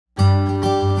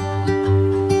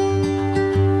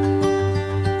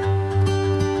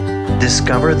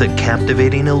Discover the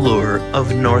captivating allure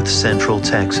of north central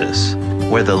Texas,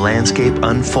 where the landscape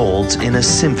unfolds in a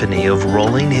symphony of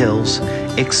rolling hills,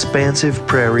 expansive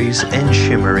prairies, and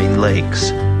shimmering lakes.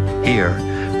 Here,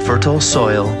 fertile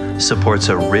soil supports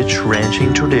a rich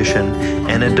ranching tradition,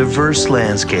 and a diverse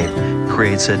landscape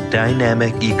creates a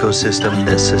dynamic ecosystem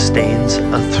that sustains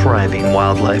a thriving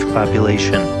wildlife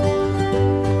population.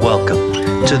 Welcome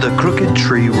to the Crooked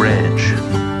Tree Ranch.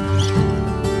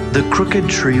 The Crooked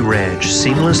Tree Ranch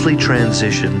seamlessly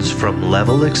transitions from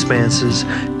level expanses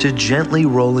to gently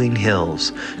rolling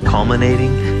hills,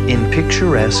 culminating in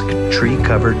picturesque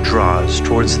tree-covered draws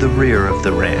towards the rear of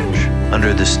the ranch.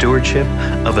 Under the stewardship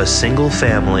of a single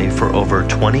family for over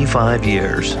 25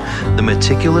 years, the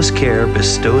meticulous care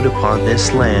bestowed upon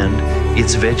this land,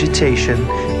 its vegetation,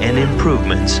 and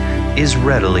improvements is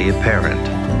readily apparent.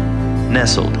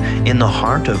 Nestled in the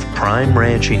heart of prime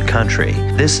ranching country,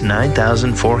 this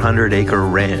 9,400-acre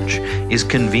ranch is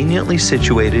conveniently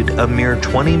situated a mere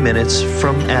 20 minutes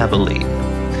from Abilene.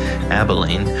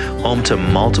 Abilene, home to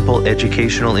multiple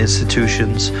educational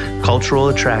institutions, cultural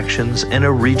attractions, and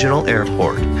a regional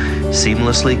airport,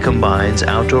 seamlessly combines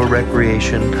outdoor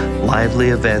recreation, lively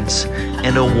events,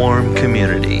 and a warm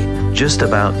community. Just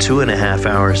about 2.5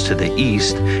 hours to the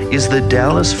east is the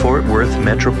Dallas-Fort Worth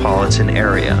metropolitan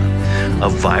area, a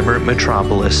vibrant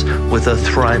metropolis with a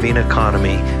thriving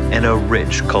economy and a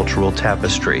rich cultural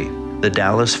tapestry. The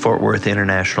Dallas-Fort Worth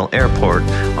International Airport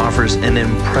offers an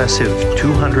impressive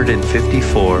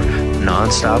 254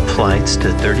 nonstop flights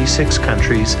to 36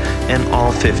 countries and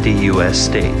all 50 U.S.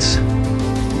 states.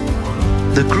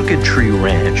 The Crooked Tree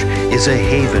Ranch is a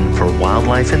haven for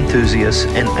wildlife enthusiasts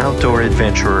and outdoor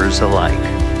adventurers alike.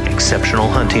 Exceptional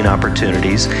hunting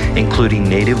opportunities, including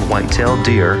native white-tailed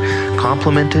deer,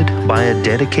 complemented by a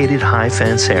dedicated high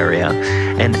fence area,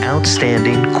 and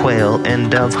outstanding quail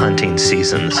and dove hunting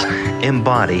seasons,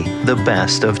 embody the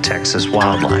best of Texas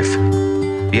wildlife.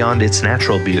 Beyond its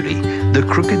natural beauty, the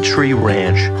Crooked Tree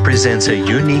Ranch presents a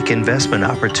unique investment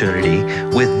opportunity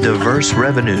with diverse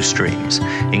revenue streams,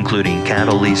 including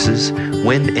cattle leases,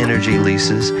 wind energy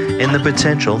leases, and the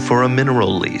potential for a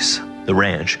mineral lease. The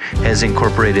ranch has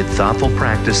incorporated thoughtful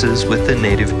practices with the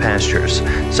native pastures,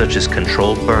 such as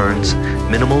controlled burns,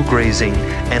 minimal grazing,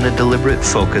 and a deliberate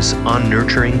focus on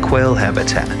nurturing quail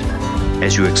habitat.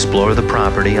 As you explore the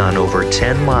property on over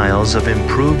 10 miles of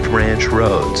improved ranch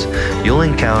roads, you'll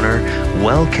encounter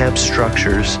well-kept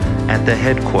structures at the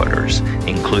headquarters,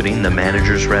 including the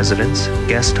manager's residence,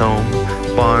 guest home,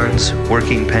 barns,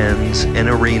 working pens, an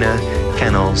arena,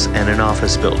 kennels, and an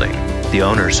office building. The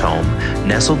owner's home,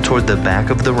 nestled toward the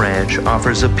back of the ranch,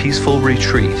 offers a peaceful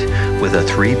retreat with a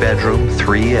 3-bedroom,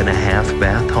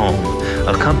 3.5-bath home,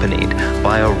 accompanied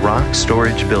by a rock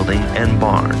storage building and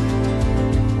barn.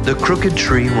 The Crooked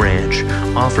Tree Ranch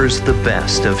offers the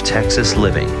best of Texas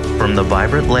living, from the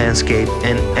vibrant landscape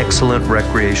and excellent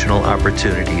recreational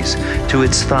opportunities to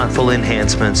its thoughtful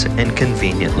enhancements and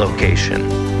convenient location.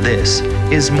 This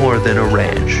is more than a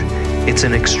ranch. It's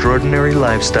an extraordinary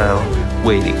lifestyle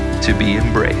waiting to be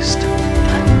embraced.